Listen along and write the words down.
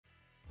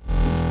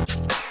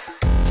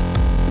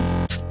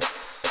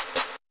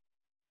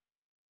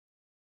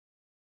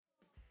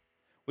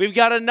We've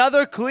got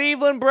another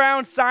Cleveland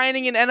Browns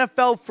signing in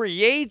NFL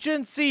free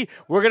agency.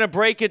 We're going to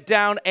break it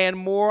down and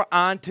more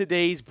on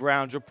today's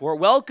Browns Report.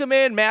 Welcome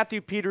in,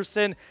 Matthew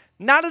Peterson.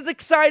 Not as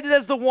excited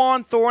as the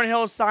Juan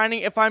Thornhill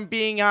signing, if I'm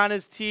being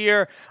honest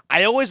here.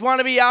 I always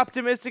want to be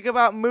optimistic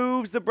about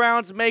moves the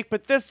Browns make,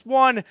 but this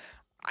one,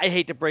 I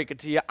hate to break it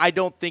to you, I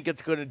don't think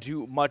it's going to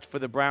do much for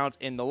the Browns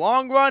in the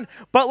long run.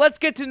 But let's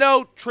get to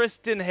know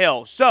Trysten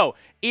Hill. So,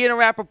 Ian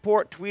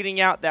Rappaport tweeting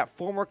out that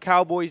former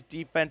Cowboys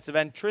defensive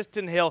end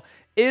Trysten Hill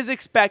is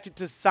expected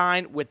to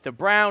sign with the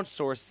Browns.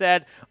 Source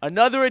said,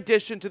 another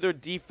addition to their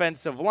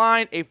defensive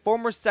line, a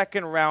former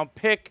second-round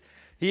pick.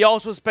 He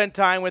also spent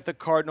time with the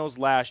Cardinals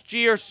last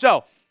year.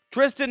 So,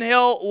 Trysten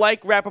Hill,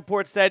 like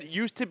Rappaport said,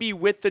 used to be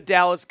with the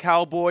Dallas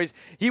Cowboys.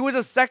 He was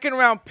a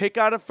second-round pick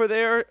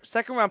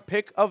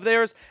of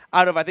theirs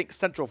out of, I think,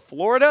 Central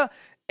Florida.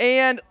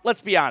 And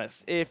let's be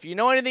honest, if you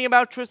know anything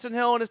about Trysten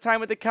Hill and his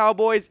time with the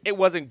Cowboys, it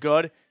wasn't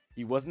good.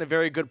 He wasn't a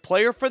very good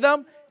player for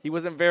them. He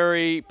wasn't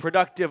very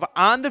productive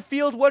on the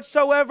field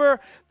whatsoever.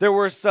 There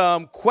were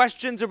some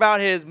questions about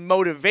his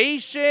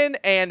motivation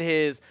and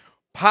his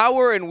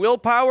power and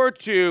willpower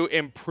to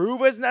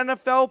improve as an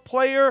NFL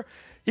player.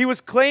 He was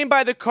claimed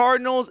by the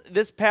Cardinals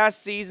this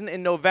past season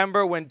in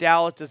November when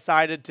Dallas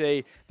decided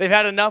they've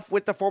had enough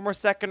with the former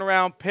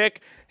second-round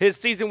pick. His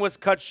season was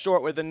cut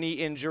short with a knee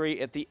injury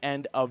at the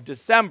end of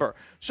December.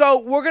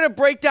 So we're going to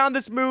break down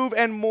this move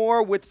and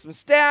more with some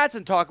stats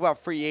and talk about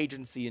free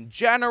agency in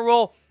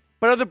general.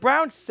 But are the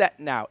Browns set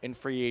now in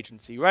free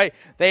agency, right?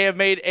 They have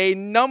made a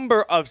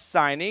number of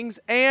signings,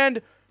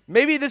 and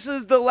maybe this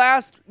is the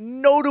last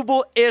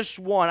notable-ish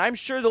one. I'm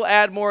sure they'll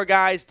add more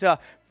guys to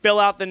fill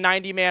out the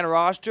 90-man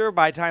roster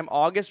by the time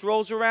August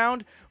rolls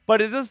around. But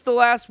is this the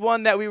last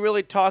one that we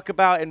really talk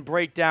about and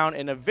break down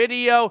in a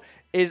video?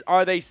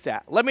 Are they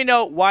set? Let me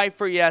know Y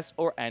for yes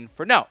or N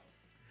for no.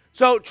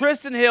 So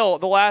Trysten Hill,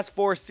 the last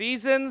 4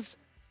 seasons,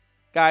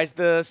 guys,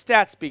 the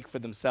stats speak for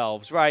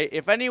themselves, right?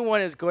 If anyone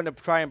is going to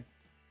try and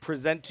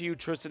present to you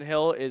Trysten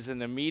Hill is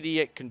an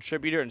immediate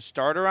contributor and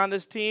starter on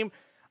this team,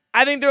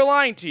 I think they're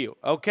lying to you,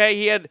 okay?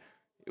 He had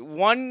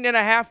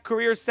 1.5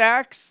 career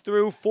sacks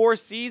through 4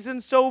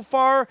 seasons so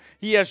far.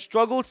 He has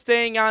struggled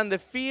staying on the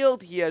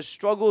field. He has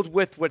struggled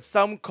with what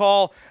some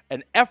call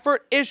an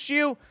effort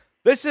issue.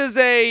 This is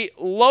a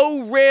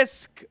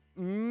low-risk,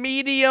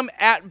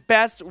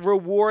 medium-at-best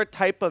reward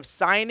type of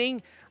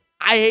signing.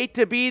 I hate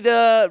to be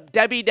the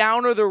Debbie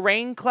Downer, the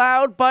rain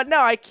cloud, but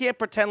no, I can't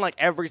pretend like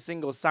every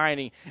single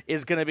signing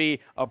is going to be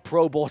a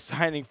Pro Bowl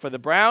signing for the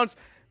Browns.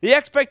 The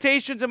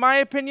expectations, in my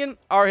opinion,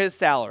 are his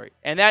salary,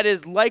 and that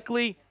is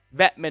likely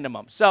vet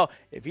minimum. So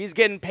if he's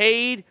getting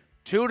paid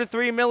 $2 to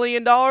 $3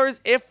 million,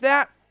 if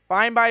that,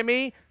 fine by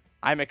me.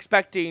 I'm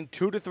expecting $2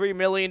 to $3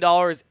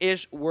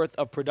 million-ish worth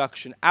of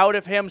production out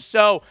of him.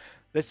 So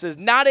this is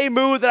not a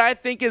move that I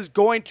think is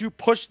going to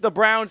push the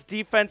Browns'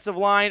 defensive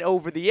line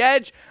over the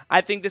edge.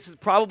 I think this is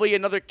probably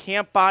another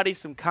camp body,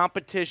 some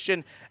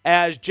competition,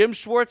 as Jim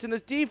Schwartz and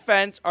this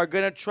defense are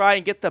going to try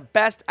and get the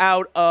best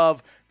out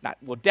of,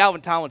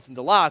 Dalvin Tomlinson's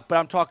a lock, but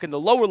I'm talking the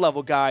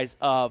lower-level guys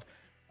of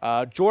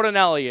Jordan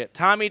Elliott,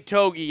 Tommy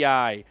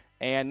Togiai,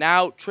 and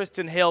now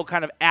Trysten Hill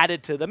kind of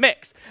added to the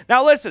mix.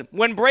 Now listen,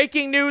 when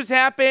breaking news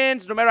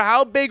happens, no matter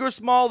how big or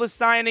small the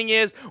signing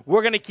is,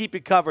 we're going to keep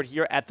it covered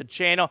here at the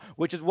channel,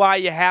 which is why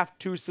you have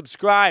to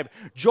subscribe.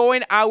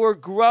 Join our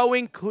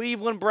growing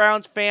Cleveland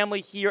Browns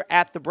family here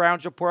at the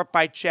Browns Report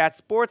by Chat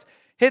Sports.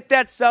 Hit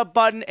that sub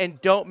button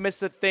and don't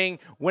miss a thing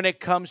when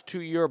it comes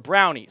to your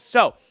brownies.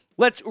 So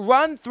let's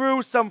run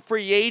through some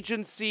free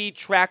agency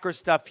tracker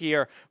stuff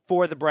here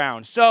for the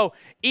Browns. So,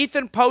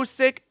 Ethan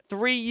Pocic,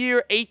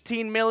 3-year,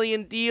 $18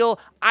 million deal.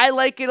 I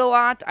like it a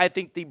lot. I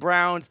think the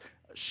Browns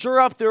shore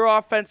up their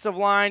offensive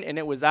line, and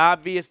it was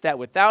obvious that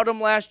without him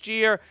last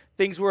year,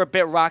 things were a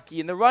bit rocky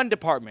in the run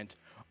department.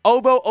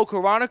 Obo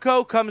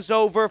Okoronkwo comes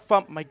over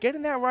from, am I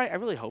getting that right? I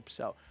really hope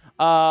so.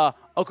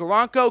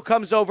 Okoronkwo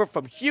comes over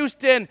from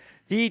Houston.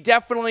 He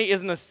definitely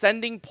is an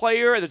ascending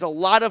player. There's a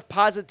lot of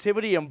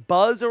positivity and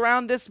buzz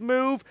around this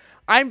move.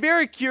 I'm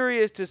very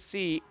curious to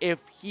see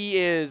if he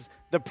is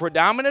the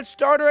predominant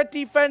starter at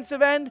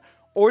defensive end,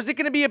 or is it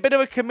going to be a bit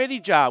of a committee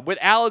job with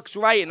Alex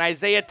Wright and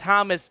Isaiah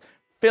Thomas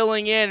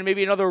filling in, and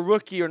maybe another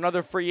rookie or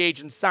another free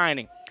agent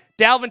signing.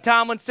 Dalvin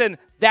Tomlinson,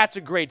 that's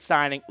a great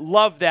signing.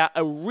 Love that.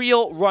 A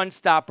real run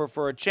stopper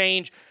for a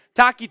change.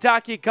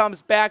 Takitaki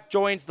comes back,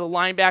 joins the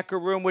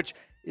linebacker room, which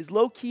is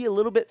low-key a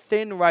little bit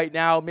thin right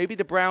now. Maybe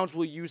the Browns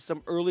will use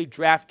some early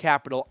draft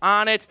capital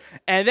on it.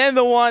 And then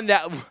the one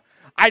that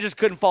I just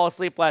couldn't fall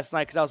asleep last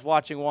night because I was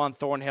watching Juan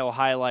Thornhill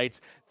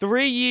highlights.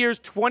 3 years,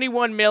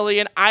 $21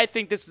 million. I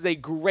think this is a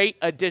great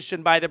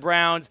addition by the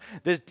Browns.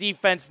 This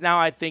defense now,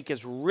 I think,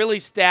 is really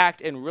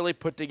stacked and really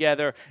put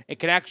together and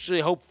can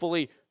actually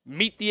hopefully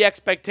meet the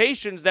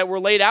expectations that were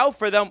laid out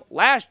for them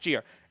last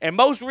year. And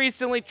most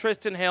recently,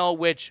 Trysten Hill,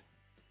 which,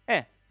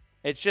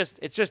 it's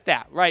just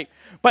that, right?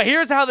 But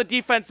here's how the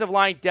defensive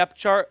line depth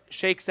chart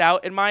shakes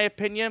out, in my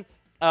opinion.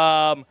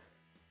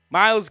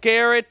 Myles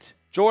Garrett,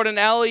 Jordan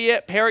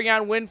Elliott,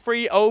 Perrion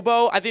Winfrey,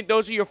 Obo. I think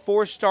those are your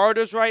 4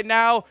 starters right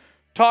now.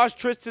 Toss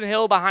Trysten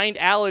Hill behind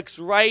Alex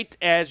Wright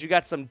as you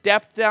got some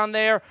depth down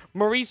there.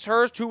 Maurice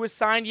Hurst, who was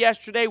signed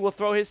yesterday, will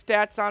throw his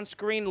stats on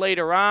screen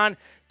later on.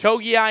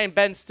 Togiai and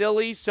Ben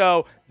Stille,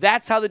 so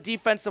that's how the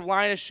defensive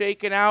line is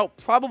shaken out.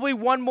 Probably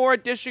one more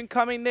addition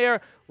coming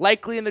there,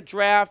 likely in the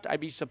draft. I'd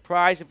be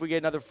surprised if we get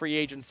another free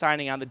agent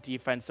signing on the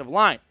defensive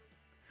line.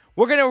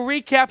 We're going to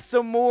recap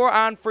some more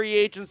on free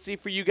agency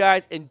for you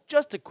guys in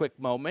just a quick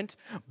moment,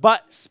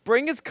 but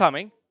spring is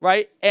coming,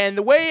 right? And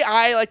the way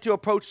I like to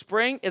approach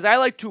spring is I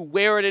like to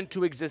wear it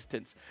into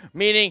existence,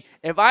 meaning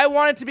if I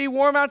want it to be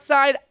warm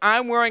outside,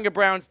 I'm wearing a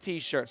Browns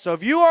t-shirt. So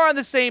if you are on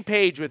the same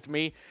page with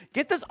me,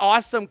 get this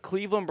awesome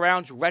Cleveland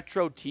Browns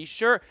retro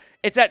t-shirt.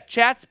 It's at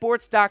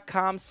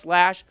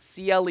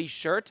chatsports.com/CLE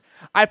shirt.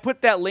 I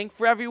put that link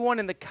for everyone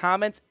in the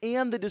comments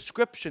and the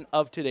description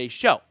of today's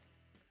show.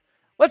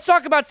 Let's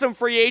talk about some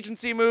free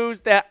agency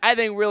moves that I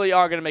think really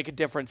are going to make a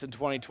difference in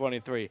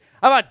 2023.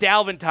 How about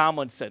Dalvin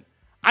Tomlinson?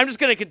 I'm just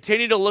going to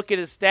continue to look at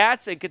his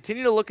stats and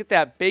continue to look at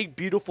that big,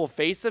 beautiful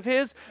face of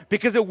his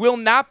because it will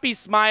not be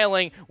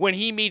smiling when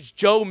he meets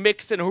Joe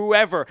Mixon,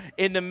 whoever,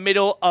 in the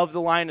middle of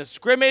the line of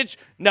scrimmage.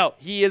 No,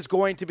 he is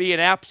going to be an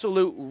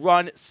absolute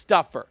run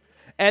stuffer.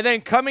 And then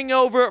coming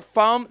over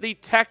from the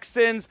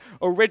Texans,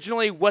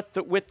 originally with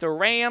the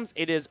Rams,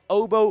 it is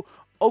Obo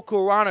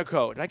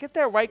Okoronkwo. Did I get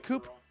that right,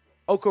 Coop?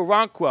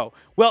 Okoronkwo.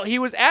 Well, he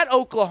was at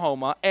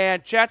Oklahoma,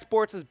 and Chat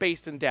Sports is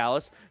based in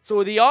Dallas.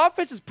 So the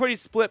office is pretty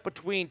split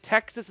between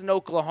Texas and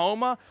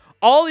Oklahoma.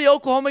 All the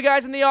Oklahoma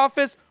guys in the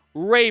office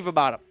rave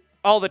about him.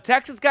 All the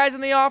Texas guys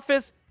in the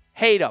office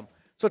hate him.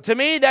 So to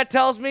me, that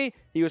tells me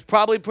he was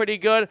probably pretty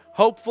good.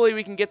 Hopefully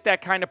we can get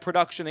that kind of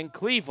production in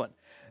Cleveland.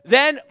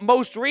 Then,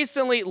 most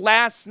recently,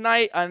 last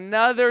night,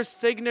 another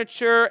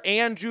signature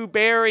Andrew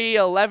Berry,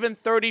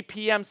 11:30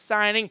 p.m.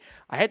 signing.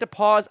 I had to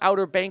pause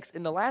Outer Banks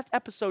in the last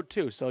episode,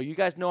 too, so you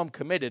guys know I'm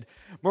committed.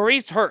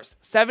 Maurice Hurst,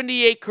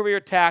 78 career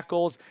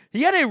tackles.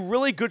 He had a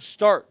really good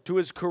start to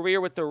his career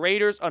with the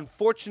Raiders.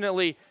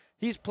 Unfortunately,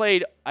 he's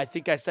played, I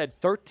think I said,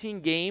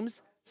 13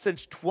 games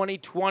since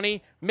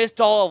 2020.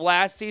 Missed all of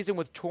last season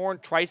with torn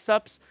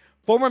triceps.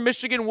 Former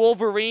Michigan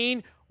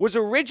Wolverine was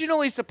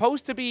originally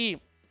supposed to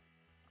be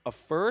a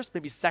first,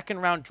 maybe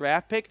second-round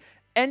draft pick,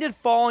 ended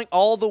falling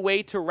all the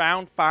way to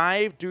round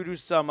 5 due to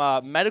some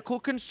medical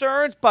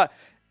concerns. But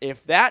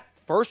if that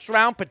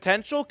first-round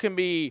potential can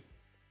be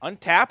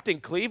untapped in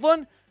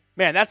Cleveland,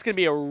 man, that's going to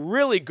be a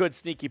really good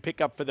sneaky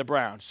pickup for the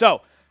Browns.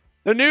 So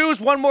the news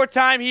one more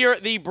time here.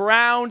 The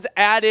Browns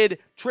added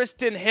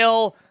Trysten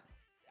Hill.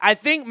 I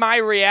think my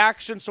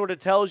reaction sort of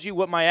tells you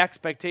what my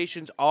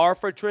expectations are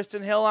for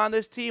Trysten Hill on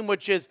this team,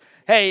 which is,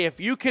 hey, if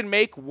you can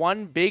make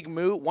one big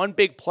move, one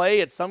big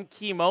play at some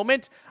key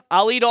moment,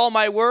 I'll eat all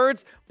my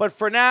words. But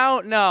for now,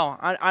 no,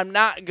 I'm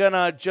not going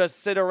to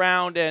just sit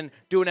around and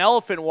do an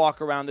elephant walk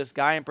around this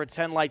guy and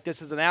pretend like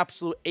this is an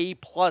absolute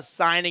A-plus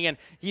signing and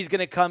he's going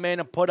to come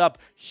in and put up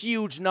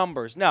huge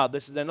numbers. No,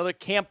 this is another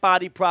camp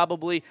body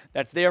probably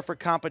that's there for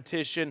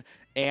competition.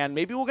 And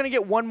maybe we're going to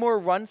get one more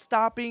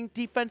run-stopping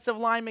defensive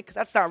lineman because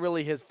that's not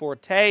really his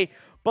forte.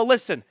 But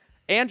listen,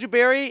 Andrew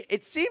Berry,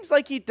 it seems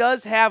like he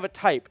does have a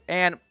type.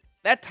 And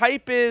that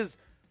type is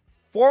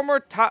former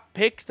top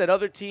picks that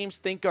other teams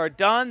think are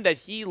done that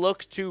he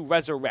looks to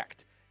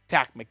resurrect.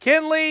 Takk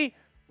McKinley,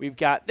 we've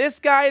got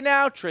this guy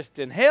now,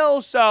 Trysten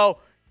Hill. So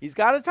he's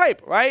got a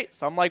type, right?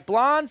 Some like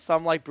blondes,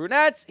 some like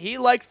brunettes. He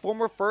likes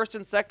former first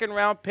and second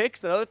round picks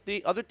that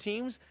other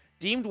teams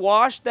deemed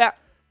washed that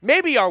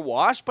maybe are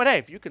washed, but hey,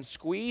 if you can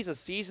squeeze a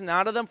season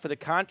out of them for the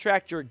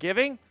contract you're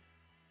giving,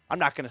 I'm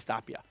not going to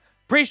stop you.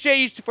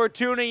 Appreciate you for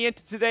tuning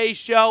into today's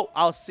show.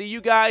 I'll see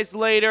you guys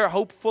later,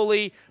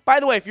 hopefully. By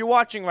the way, if you're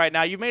watching right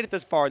now, you've made it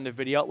this far in the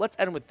video. Let's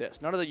end with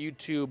this. None of the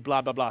YouTube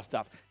blah, blah, blah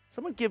stuff.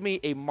 Someone give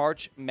me a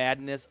March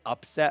Madness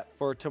upset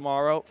for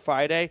tomorrow,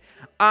 Friday.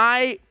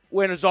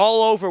 When it's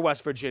all over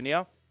West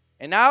Virginia,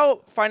 and now,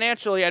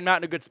 financially, I'm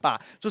not in a good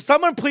spot. So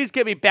someone please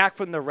get me back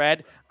from the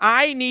red.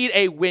 I need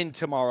a win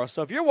tomorrow.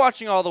 So if you're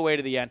watching all the way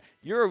to the end,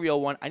 you're a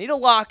real one. I need a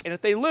lock, and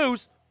if they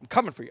lose, I'm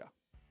coming for you.